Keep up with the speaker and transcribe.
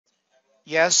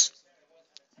Yes,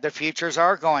 the futures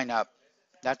are going up.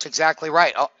 That's exactly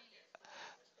right. Oh,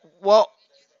 well,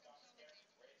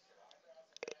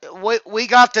 we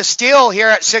got the steel here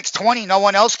at 620. No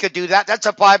one else could do that. That's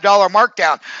a $5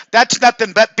 markdown. That's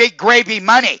nothing but big gravy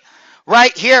money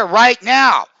right here, right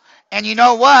now. And you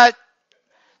know what?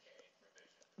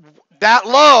 That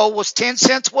low was 10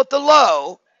 cents with the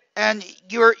low, and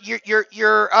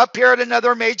you're up here at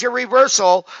another major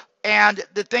reversal. And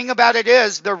the thing about it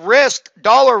is the risk,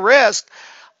 dollar risk.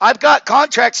 I've got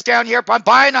contracts down here. If I'm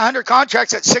buying 100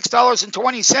 contracts at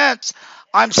 $6.20,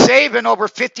 I'm saving over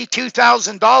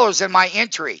 $52,000 in my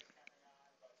entry,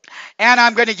 and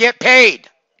I'm going to get paid.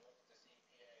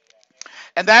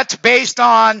 And that's based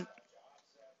on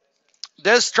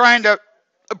this trying to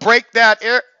break that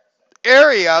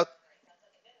area.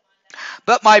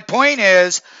 But my point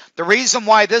is, the reason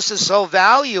why this is so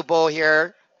valuable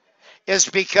here is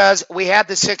because we had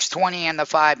the 620 and the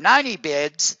 590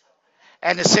 bids,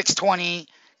 and the 620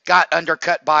 got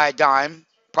undercut by a dime,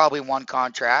 probably one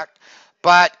contract.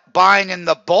 But buying in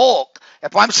the bulk,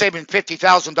 if I'm saving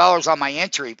 $50,000 on my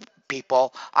entry,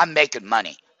 people, I'm making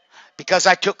money because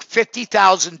I took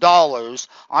 $50,000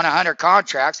 on 100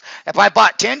 contracts. If I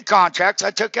bought 10 contracts, I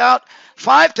took out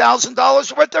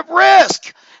 $5,000 worth of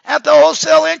risk at the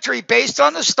wholesale entry based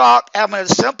on the stock, having a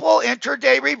simple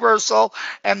intraday reversal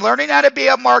and learning how to be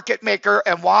a market maker,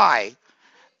 and why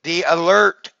the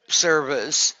alert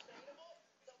service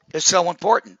is so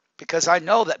important. Because I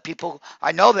know that people,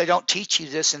 I know they don't teach you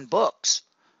this in books.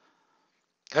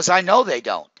 Because I know they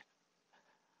don't.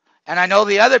 And I know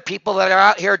the other people that are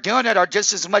out here doing it are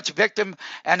just as much victim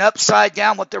and upside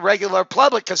down with the regular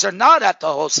public because they're not at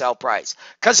the wholesale price.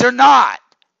 Because they're not.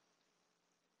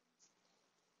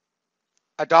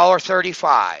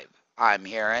 $1.35, I'm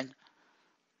hearing.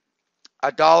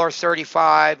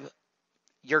 $1.35,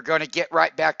 you're going to get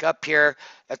right back up here.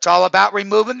 It's all about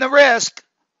removing the risk.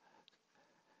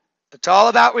 It's all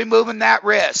about removing that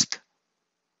risk.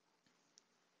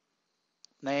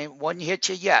 They wouldn't hit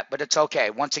you yet, but it's okay.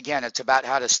 Once again, it's about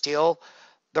how to steal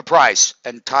the price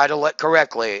and title it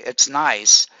correctly. It's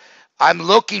nice. I'm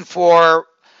looking for,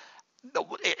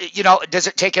 does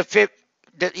it take a fit?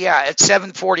 Yeah, it's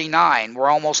 7:49. We're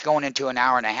almost going into an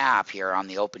hour and a half here on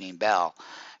the opening bell.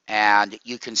 And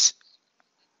you can,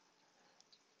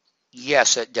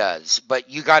 yes, it does. But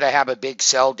you got to have a big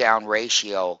sell down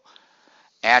ratio.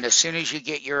 And as soon as you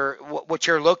get what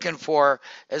you're looking for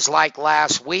is like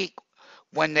last week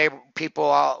when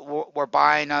people were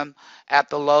buying them at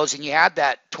the lows and you had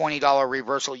that $20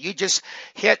 reversal. You just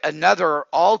hit another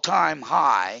all-time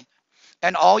high,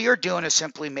 and all you're doing is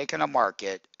simply making a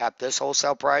market at this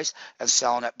wholesale price and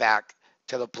selling it back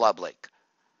to the public.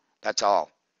 That's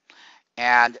all.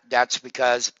 And that's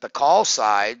because the call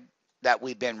side that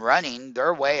we've been running,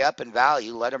 they're way up in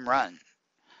value. Let them run.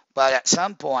 But at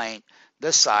some point,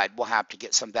 this side will have to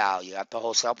get some value at the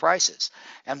wholesale prices.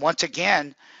 And once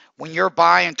again, when you're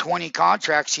buying 20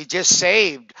 contracts, you just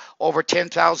saved over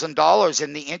 $10,000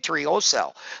 in the entry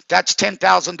wholesale. That's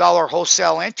 $10,000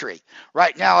 wholesale entry.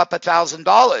 Right now, up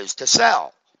 $1,000 to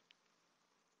sell.